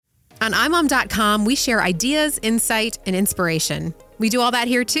On imom.com, we share ideas, insight, and inspiration. We do all that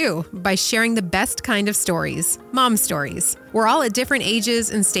here too by sharing the best kind of stories, mom stories. We're all at different ages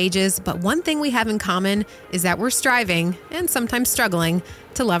and stages, but one thing we have in common is that we're striving, and sometimes struggling,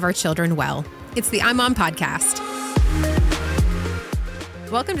 to love our children well. It's the iMom Podcast.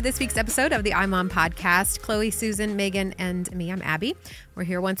 Welcome to this week's episode of the iMom Podcast. Chloe, Susan, Megan, and me, I'm Abby. We're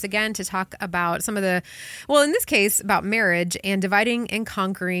here once again to talk about some of the, well, in this case, about marriage and dividing and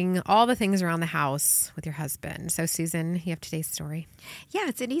conquering all the things around the house with your husband. So, Susan, you have today's story. Yeah,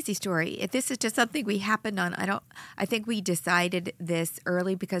 it's an easy story. If this is just something we happened on, I think we decided this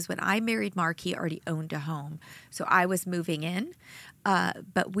early because when I married Mark, he already owned a home. So I was moving in.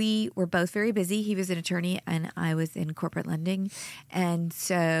 But we were both very busy. He was an attorney and I was in corporate lending. And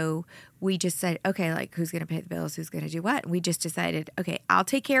so we just said, okay, like who's going to pay the bills? Who's going to do what? And we just decided, okay, I'll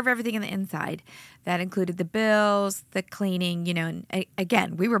take care of everything on the inside. That included the bills, the cleaning, and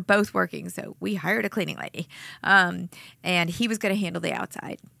again, we were both working. So we hired a cleaning lady. And he was going to handle the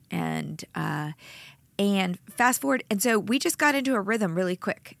outside. And fast forward. And so we just got into a rhythm really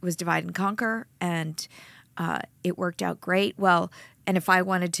quick. It was divide and conquer. And it worked out great. Well, and if I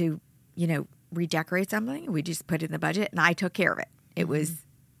wanted to, redecorate something, we just put it in the budget and I took care of it. It was,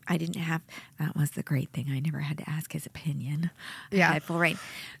 that was the great thing. I never had to ask his opinion. Yeah. I had full reign.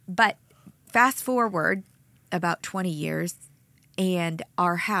 But fast forward about 20 years and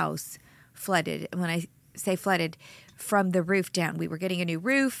our house flooded. And when I say flooded, from the roof down. We were getting a new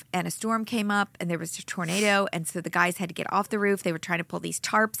roof and a storm came up and there was a tornado. And so the guys had to get off the roof. They were trying to pull these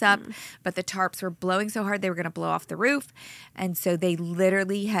tarps up, but the tarps were blowing so hard they were going to blow off the roof. And so they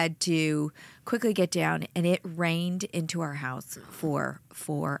literally had to quickly get down and it rained into our house for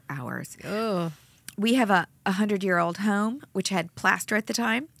 4 hours. Oh. We have a 100-year-old home, which had plaster at the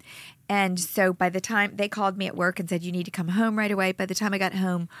time. And so by the time they called me at work and said, you need to come home right away. By the time I got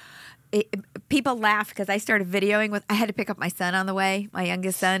home, people laughed because I started videoing I had to pick up my son on the way, my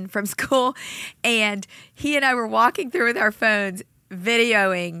youngest son from school. And he and I were walking through with our phones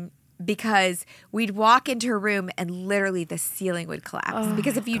videoing because we'd walk into a room and literally the ceiling would collapse.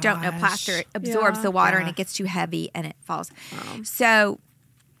 Because if you don't know, plaster absorbs the water and it gets too heavy and it falls. So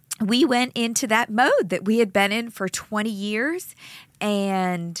we went into that mode that we had been in for 20 years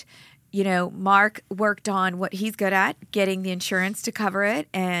and Mark worked on what he's good at, getting the insurance to cover it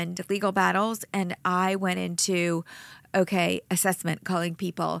and legal battles. And I went into, assessment, calling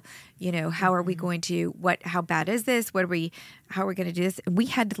people, how are we going to, how bad is this? How are we going to do this? And we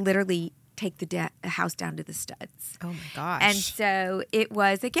had to literally take the house down to the studs. Oh my gosh. And so it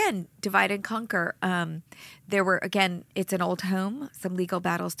was, again, divide and conquer. There were, again, it's an old home, some legal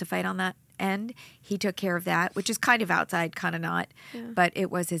battles to fight on that end. He took care of that, which is kind of outside, kind of not, but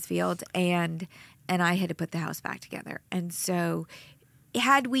it was his field. And I had to put the house back together. And so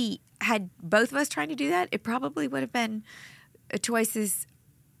had both of us trying to do that, it probably would have been choices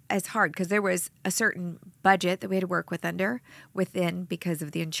as hard because there was a certain budget that we had to work within because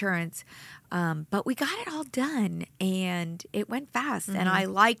of the insurance. But we got it all done and it went fast. And I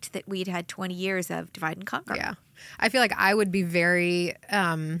liked that we'd had 20 years of divide and conquer. Yeah. I feel like I would be very,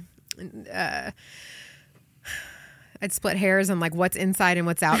 I'd split hairs on like what's inside and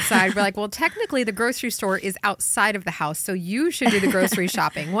what's outside. We're like, well, technically the grocery store is outside of the house, so you should do the grocery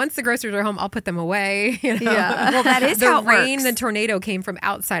shopping. Once the groceries are home, I'll put them away. Yeah. Well, that is the how it rain, works. the tornado came from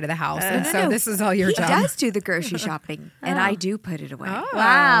outside of the house, and so this is all your job. He does do the grocery shopping, and I do put it away. Oh.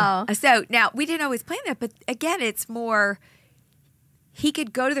 Wow. So now we didn't always plan that, but again, it's more. He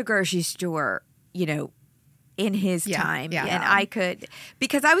could go to the grocery store, in his time. Yeah. And I could,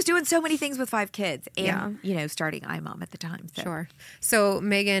 because I was doing so many things with 5 kids and, starting iMom at the time. So. Sure. So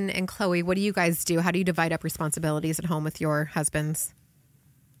Megan and Chloe, what do you guys do? How do you divide up responsibilities at home with your husbands?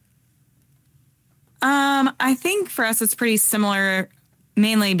 I think for us, it's pretty similar,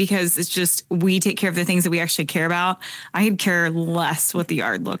 mainly because it's just we take care of the things that we actually care about. I could care less what the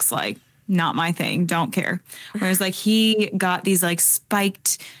yard looks like. Not my thing. Don't care. Whereas he got these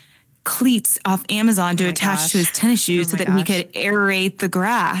spiked cleats off Amazon to attach to his tennis shoes so that he could aerate the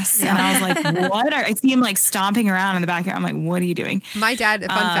grass. Yeah. And I was like, what? I see him stomping around in the backyard. I'm like, what are you doing? My dad, fun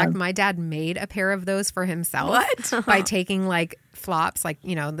fact, my dad made a pair of those for himself. What? By taking flops,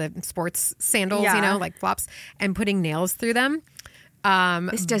 the sports sandals, flops, and putting nails through them.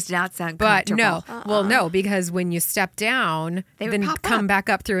 This does not sound but comfortable. no, well, no, because when you step down, they then come back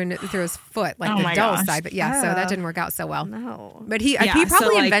up through his foot, the dull side. But so that didn't work out so well. No, but he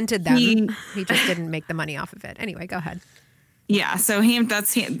probably invented them. He just didn't make the money off of it. Anyway, go ahead. Yeah, so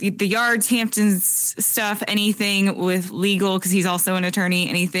the yards, Hampton's stuff, anything with legal, because he's also an attorney,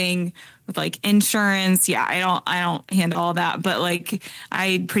 anything with like insurance. Yeah, I don't handle all that, but like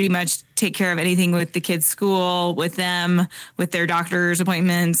I pretty much take care of anything with the kids' school, with them, with their doctor's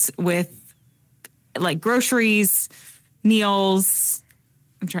appointments, with like groceries, meals.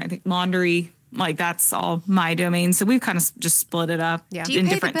 I'm trying to think, laundry. Like that's all my domain. So we've kind of just split it up. Yeah. Do you in pay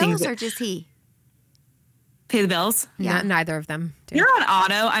the different bills things. or just he? Pay the bills? Yeah, neither of them do. You're on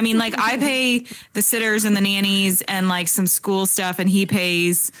auto. I mean, like I pay the sitters and the nannies and like some school stuff, and he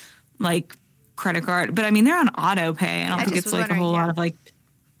pays like credit card. But I mean, they're on auto pay. I don't think just it's was like a whole wondering, lot of like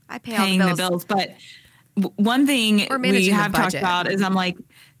I pay paying all the bills. But one thing Or we managing the have talked budget. about is I'm like,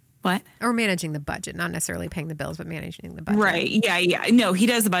 what? Or managing the budget, not necessarily paying the bills, but managing the budget. Right. Yeah. No, he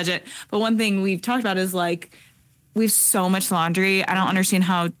does the budget. But one thing we've talked about is like, we have so much laundry. I don't understand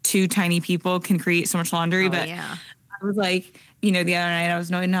how two tiny people can create so much laundry. But yeah. I was like, the other night I was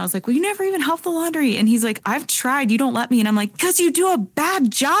annoyed and I was like, well, you never even help the laundry. And he's like, I've tried. You don't let me. And I'm like, because you do a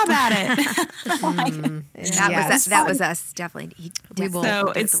bad job at it. That was us. Definitely. He definitely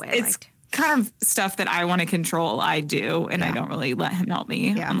So did it the way I it's liked. kind of stuff that I want to control. I do. And I don't really let him help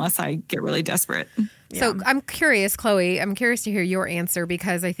me unless I get really desperate. So I'm curious, Chloe, I'm curious to hear your answer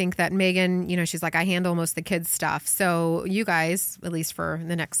because I think that Megan, she's like, I handle most of the kids' stuff. So you guys, at least for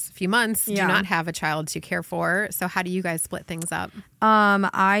the next few months, do not have a child to care for. So how do you guys split things up?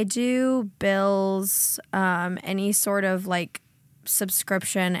 I do bills, any sort of like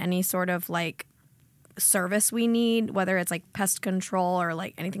subscription, any sort of like service we need, whether it's like pest control or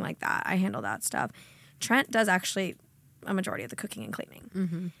like anything like that. I handle that stuff. Trent does actually a majority of the cooking and cleaning.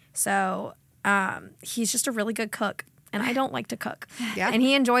 Mm-hmm. So he's just a really good cook, and I don't like to cook. Yeah. And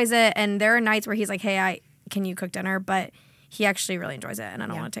he enjoys it, and there are nights where he's like, hey, can you cook dinner? But he actually really enjoys it, and I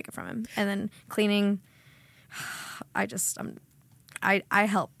don't want to take it from him. And then cleaning, I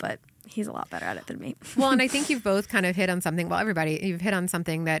help, but he's a lot better at it than me. Well, and I think you've both kind of hit on something. Well, everybody, you've hit on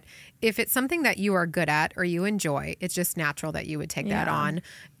something that if it's something that you are good at or you enjoy, it's just natural that you would take that on.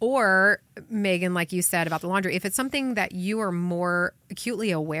 Or, Megan, like you said about the laundry, if it's something that you are more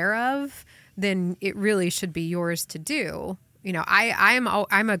acutely aware of, then it really should be yours to do.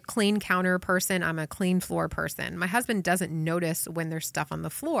 I'm a clean counter person. I'm a clean floor person. My husband doesn't notice when there's stuff on the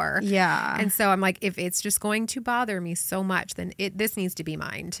floor. Yeah. And so I'm like, if it's just going to bother me so much, then this needs to be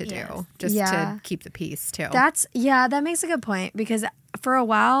mine to do, just to keep the peace too. That makes a good point, because for a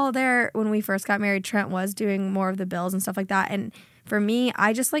while there, when we first got married, Trent was doing more of the bills and stuff like that. And for me,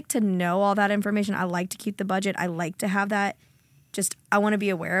 I just like to know all that information. I like to keep the budget. I like to have that. I want to be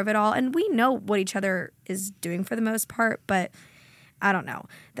aware of it all. And we know what each other is doing for the most part, but I don't know.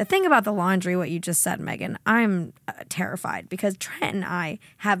 The thing about the laundry, what you just said, Megan, I'm terrified because Trent and I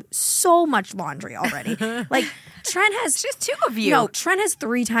have so much laundry already. Like, Trent has... Just two of you. No, Trent has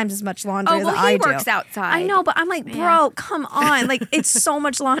 3 times as much laundry as I do. He works outside. I know, but I'm like, bro, come on. Like, it's so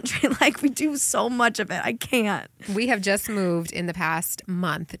much laundry. Like, we do so much of it. I can't. We have just moved in the past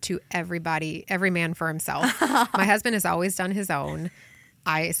month to every man for himself. My husband has always done his own.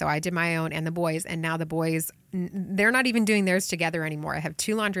 So I did my own and the boys, and now the boys, they're not even doing theirs together anymore. I have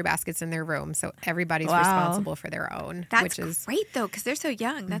 2 laundry baskets in their room, so everybody's responsible for their own. That's which is great, though, because they're so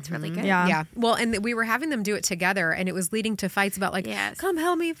young. That's really good. Yeah. Well, and we were having them do it together, and it was leading to fights about like, come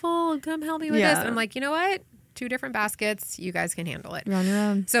help me fold, come help me with this. And I'm like, you know what? 2 different baskets. You guys can handle it. You're on your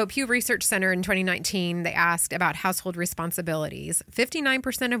own. So Pew Research Center in 2019, they asked about household responsibilities.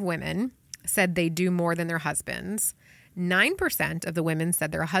 59% of women said they do more than their husbands. 9% of the women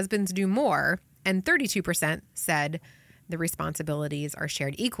said their husbands do more, and 32% said the responsibilities are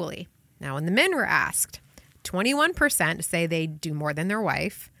shared equally. Now, when the men were asked, 21% say they do more than their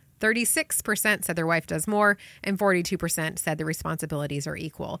wife, 36% said their wife does more, and 42% said the responsibilities are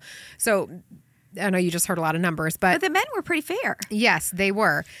equal. So I know you just heard a lot of numbers, but the men were pretty fair. Yes, they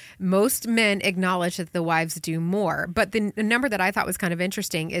were. Most men acknowledge that the wives do more. But the number that I thought was kind of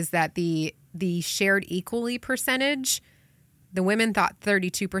interesting is that the shared equally percentage, the women thought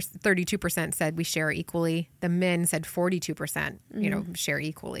 32% said we share equally. The men said 42%, share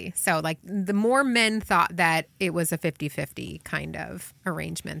equally. So like the more men thought that it was a 50-50 kind of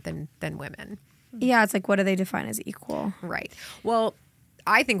arrangement than women. Yeah, it's like, what do they define as equal? Right. Well,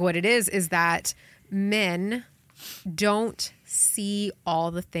 I think what it is that men don't see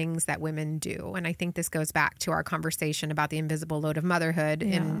all the things that women do. And I think this goes back to our conversation about the invisible load of motherhood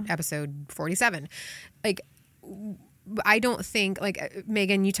in episode 47. Like, I don't think, like,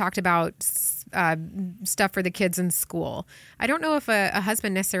 Megan, you talked about stuff for the kids in school. I don't know if a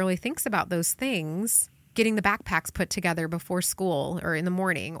husband necessarily thinks about those things getting the backpacks put together before school or in the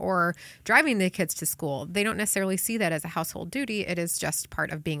morning or driving the kids to school. They don't necessarily see that as a household duty. It is just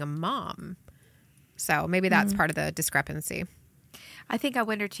part of being a mom. So maybe that's part of the discrepancy. I think I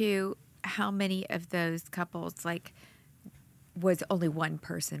wonder too how many of those couples like was only one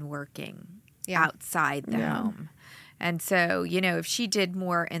person working outside the home. And so, if she did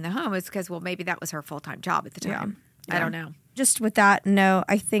more in the home, it's because, well, maybe that was her full-time job at the time. I don't know. Just with that note,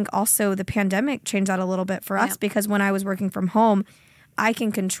 I think also the pandemic changed that a little bit for us because when I was working from home, I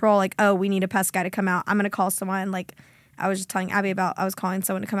can control like, oh, we need a pest guy to come out. I'm going to call someone. Like I was just telling Abby about, I was calling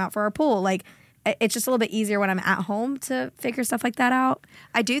someone to come out for our pool. Like it's just a little bit easier when I'm at home to figure stuff like that out.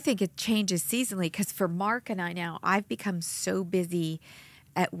 I do think it changes seasonally because for Mark and I now, I've become so busy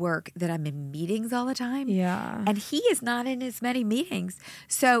at work that I'm in meetings all the time. Yeah. And he is not in as many meetings.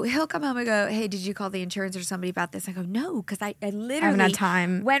 So he'll come home and go, hey, did you call the insurance or somebody about this? I go, no, because I literally haven't had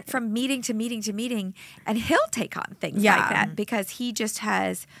time. Went from meeting to meeting to meeting. And he'll take on things like that because he just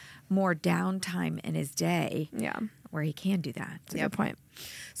has more downtime in his day where he can do that. That's a good point.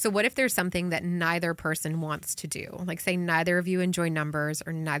 So what if there's something that neither person wants to do? Like say neither of you enjoy numbers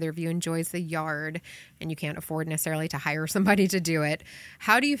or neither of you enjoys the yard and you can't afford necessarily to hire somebody to do it.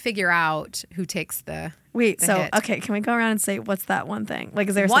 How do you figure out who takes the Wait, so, hit? Okay, can we go around and say what's that one thing? Like,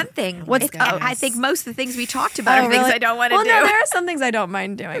 is there one thing? I think most of the things we talked about are things I don't want to do. Well, no, there are some things I don't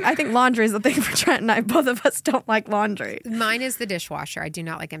mind doing. I think laundry is the thing for Trent and I. Both of us don't like laundry. Mine is the dishwasher. I do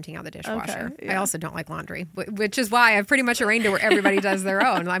not like emptying out the dishwasher. Okay, yeah. I also don't like laundry, which is why I've pretty much arranged it where everybody does their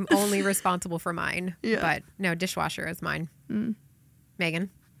own. I'm only responsible for mine. Yeah. But no, dishwasher is mine. Megan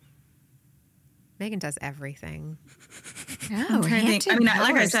does everything. No, I'm trying to think. I mean,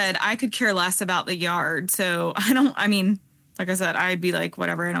 like I said, I could care less about the yard. So like I said, I'd be like,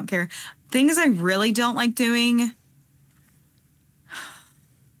 whatever, I don't care. Things I really don't like doing.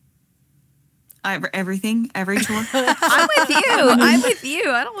 Everything, every chore. I'm with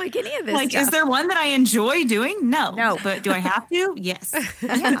you. I don't like any of this stuff. Is there one that I enjoy doing? No. But do I have to? Yes.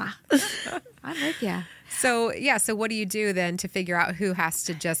 Yeah. I'm with you. So what do you do then to figure out who has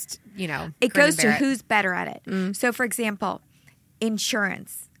to just, it goes to who's better at it. So for example,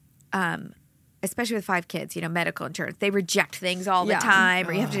 insurance, especially with 5 kids, medical insurance, they reject things all the time.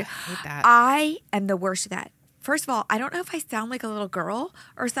 Or you have to. I hate that. I am the worst at that. First of all, I don't know if I sound like a little girl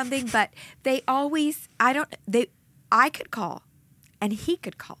or something, but I could call and he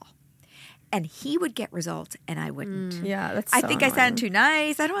could call and he would get results and I wouldn't. Yeah, that's I so think annoying. I sound too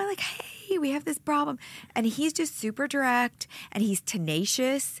nice. I don't want hey, we have this problem. And he's just super direct and he's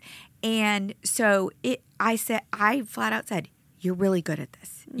tenacious. And so I flat out said, you're really good at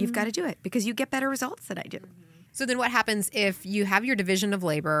this. You've got to do it because you get better results than I do. So then what happens if you have your division of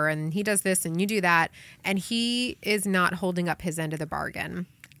labor and he does this and you do that and he is not holding up his end of the bargain?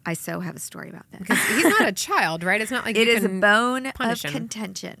 I so have a story about this. Because he's not a child, right? It's not like it you is a can bone of punish him.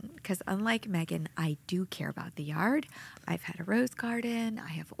 contention. Because unlike Megan, I do care about the yard. I've had a rose garden. I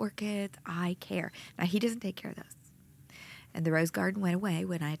have orchids. I care. Now, he doesn't take care of those. And the rose garden went away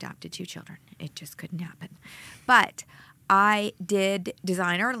when I adopted 2 children. It just couldn't happen. But I did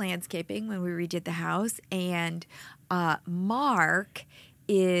design our landscaping when we redid the house. And Mark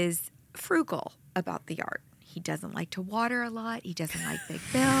is frugal about the yard. He doesn't like to water a lot. He doesn't like big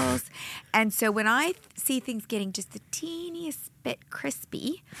bills. And so when I see things getting just the teeniest bit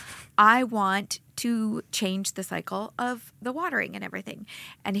crispy, I want to change the cycle of the watering and everything.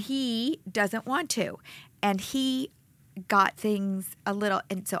 And he doesn't want to. And he got things a little,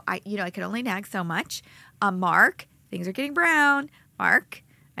 and so I could only nag so much. Mark, things are getting brown. Mark,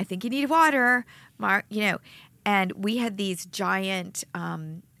 I think you need water. Mark, and we had these giant,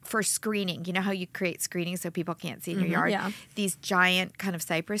 for screening, how you create screening so people can't see in your yard? Yeah. These giant kind of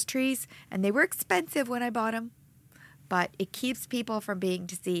cypress trees, and they were expensive when I bought them, but it keeps people from being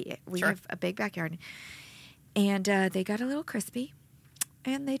to see. We have a big backyard, and they got a little crispy,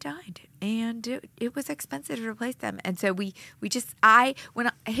 and they died, and it was expensive to replace them, and so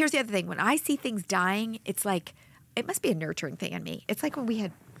here's the other thing: when I see things dying, it's like it must be a nurturing thing in me. It's like when we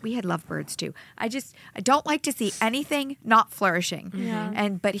had lovebirds too. I don't like to see anything not flourishing. Yeah.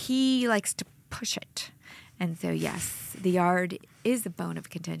 But he likes to push it. And so, yes, the yard is a bone of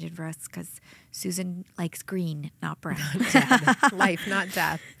contention for us because Susan likes green, not brown. Life, not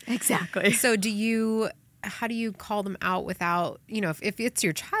death. Exactly. So how do you call them out without, if it's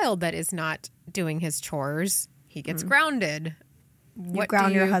your child that is not doing his chores, he gets grounded. You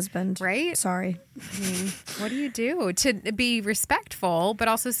ground your husband. Right? Sorry. I mean, what do you do to be respectful, but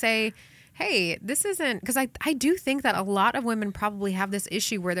also say, hey, this isn't, because I do think that a lot of women probably have this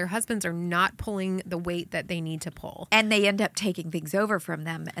issue where their husbands are not pulling the weight that they need to pull. And they end up taking things over from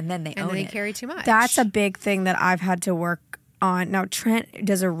them, and then they own it. Carry too much. That's a big thing that I've had to work on. Now, Trent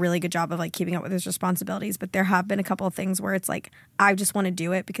does a really good job of like keeping up with his responsibilities, but there have been a couple of things where it's like, I just want to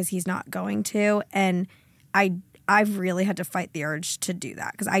do it because he's not going to. And I've really had to fight the urge to do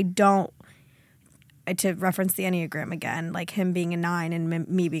that because I don't, to reference the Enneagram again, like him being a 9 and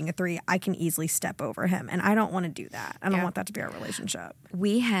me being a 3, I can easily step over him. And I don't want to do that. I don't want that to be our relationship.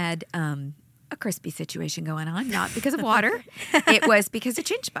 We had a crispy situation going on, not because of water. It was because of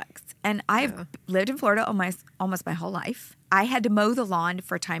chinch bugs. And I've lived in Florida almost my whole life. I had to mow the lawn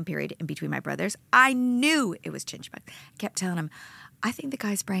for a time period in between my brothers. I knew it was chinch bugs. I kept telling him, I think the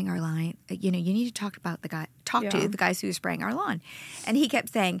guy spraying our lawn, you need to talk to the guys who are spraying our lawn. And he kept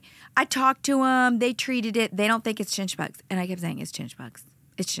saying, I talked to them, they treated it, they don't think it's chinch bugs. And I kept saying, it's chinch bugs.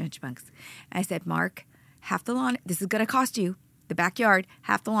 It's chinch bugs. And I said, Mark, half the lawn, this is going to cost you, the backyard,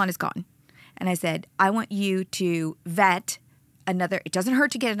 half the lawn is gone. And I said, I want you to vet it doesn't hurt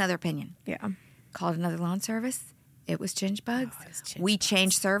to get another opinion. Yeah. Called another lawn service. It was chinch bugs. We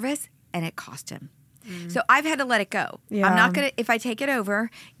changed service and it cost him. So I've had to let it go. Yeah. I'm not going to, if I take it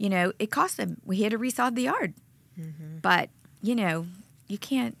over, it cost him. We had to resod the yard. But, you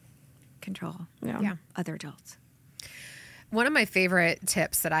can't control other adults. One of my favorite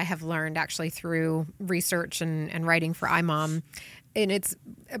tips that I have learned actually through research and writing for iMom, and it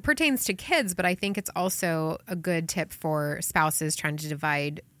pertains to kids, but I think it's also a good tip for spouses trying to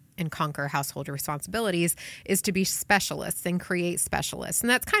divide and conquer household responsibilities, is to be specialists and create specialists. And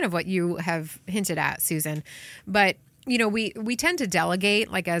that's kind of what you have hinted at, Susan. But we tend to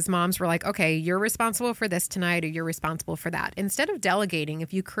delegate, like as moms, we're like, okay, you're responsible for this tonight or you're responsible for that. Instead of delegating,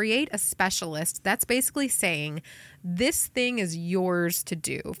 if you create a specialist, that's basically saying this thing is yours to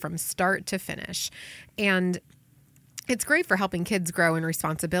do from start to finish. And it's great for helping kids grow in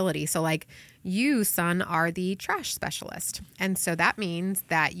responsibility. So like you, son, are the trash specialist. And so that means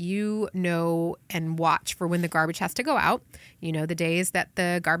that you know and watch for when the garbage has to go out. The days that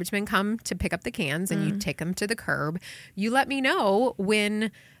the garbage men come to pick up the cans and you take them to the curb. You let me know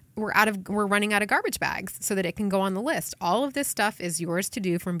when we're running out of garbage bags so that it can go on the list. All of this stuff is yours to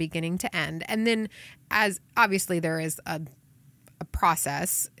do from beginning to end. And then as obviously there is a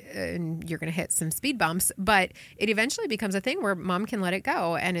process and you're going to hit some speed bumps, but it eventually becomes a thing where mom can let it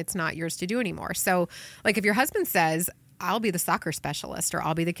go and it's not yours to do anymore. So like if your husband says, I'll be the soccer specialist or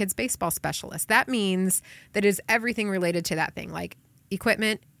I'll be the kids baseball specialist, that means that is everything related to that thing, like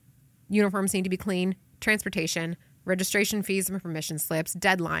equipment, uniforms need to be clean, transportation, registration fees and permission slips,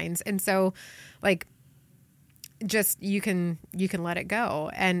 deadlines. And so like just you can let it go.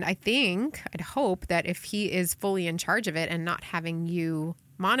 And I'd hope that if he is fully in charge of it and not having you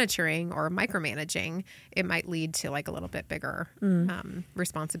monitoring or micromanaging, it might lead to like a little bit bigger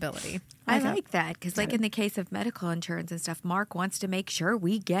responsibility. I like that because like in the case of medical insurance and stuff, Mark wants to make sure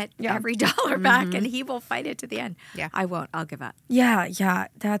we get every dollar back and he will fight it to the end. Yeah. I won't. I'll give up. Yeah.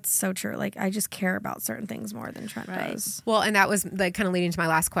 That's so true. Like I just care about certain things more than Trent does. Well, and that was like kind of leading to my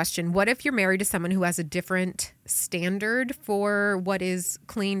last question. What if you're married to someone who has a different standard for what is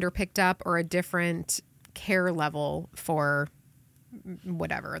cleaned or picked up or a different care level for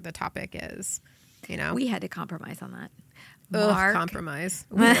whatever the topic is, We had to compromise on that. Mark, compromise.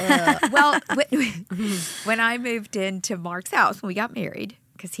 Well, when I moved into Mark's house, when we got married,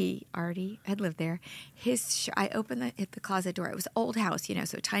 because he already had lived there, I opened the closet door. It was an old house,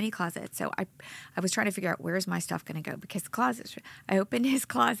 so a tiny closet. So I was trying to figure out where's my stuff going to go because the closet. I opened his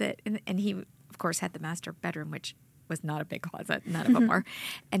closet, and he, of course, had the master bedroom, which was not a big closet. None of them were.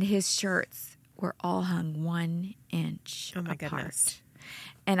 And his shirts were all hung 1 inch apart. Goodness.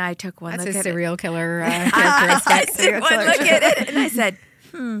 And I took one look at it. That's a serial killer characteristic. I took one look at it and I said,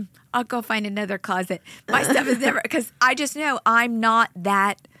 I'll go find another closet. My stuff is never, because I just know I'm not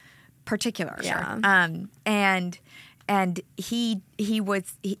that particular. Yeah. And he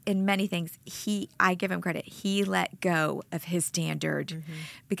was in many things. I give him credit. He let go of his standard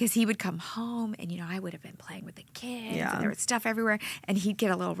because he would come home and I would have been playing with the kids and there was stuff everywhere and he'd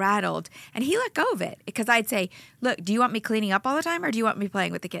get a little rattled and he let go of it because I'd say, "Look, do you want me cleaning up all the time or do you want me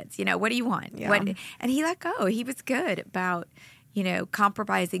playing with the kids? What do you want?" Yeah. And he let go. He was good about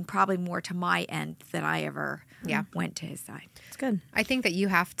compromising probably more to my end than I ever went to his side. It's good. I think that you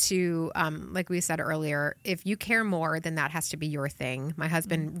have to, like we said earlier, if you care more, then that has to be your thing. My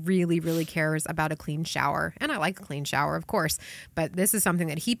husband really, really cares about a clean shower. And I like a clean shower, of course. But this is something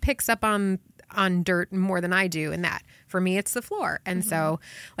that he picks up on dirt more than I do. And that, for me, it's the floor. And so,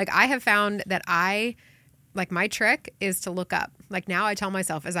 like, I have found that like my trick is to look up. Like now I tell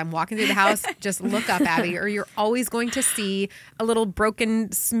myself as I'm walking through the house, just look up, Abby, or you're always going to see a little broken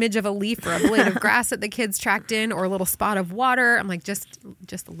smidge of a leaf or a blade of grass that the kids tracked in or a little spot of water. I'm like, just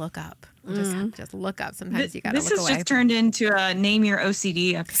look up. Just look up. Sometimes you got to look away. This has just turned into a name your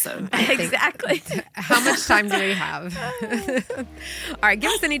OCD episode. Exactly. How much time do we have? All right.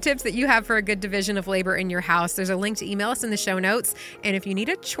 Give us any tips that you have for a good division of labor in your house. There's a link to email us in the show notes. And if you need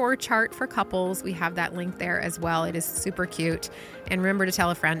a chore chart for couples, we have that link there as well. It is super cute. And remember to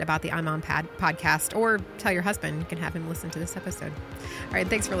tell a friend about the iMom podcast, or tell your husband. You can have him listen to this episode. All right.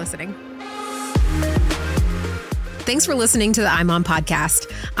 Thanks for listening. Thanks for listening to the iMom podcast.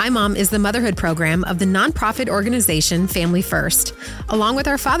 iMom is the motherhood program of the nonprofit organization Family First. Along with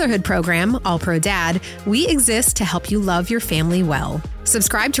our fatherhood program, All Pro Dad, we exist to help you love your family well.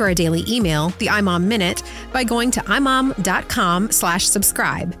 Subscribe to our daily email, the iMom Minute, by going to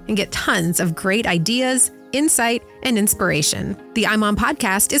imom.com/subscribe and get tons of great ideas, insight, and inspiration. The iMom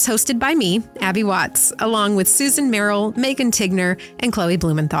podcast is hosted by me, Abby Watts, along with Susan Merrill, Megan Tigner, and Chloe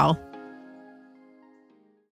Blumenthal.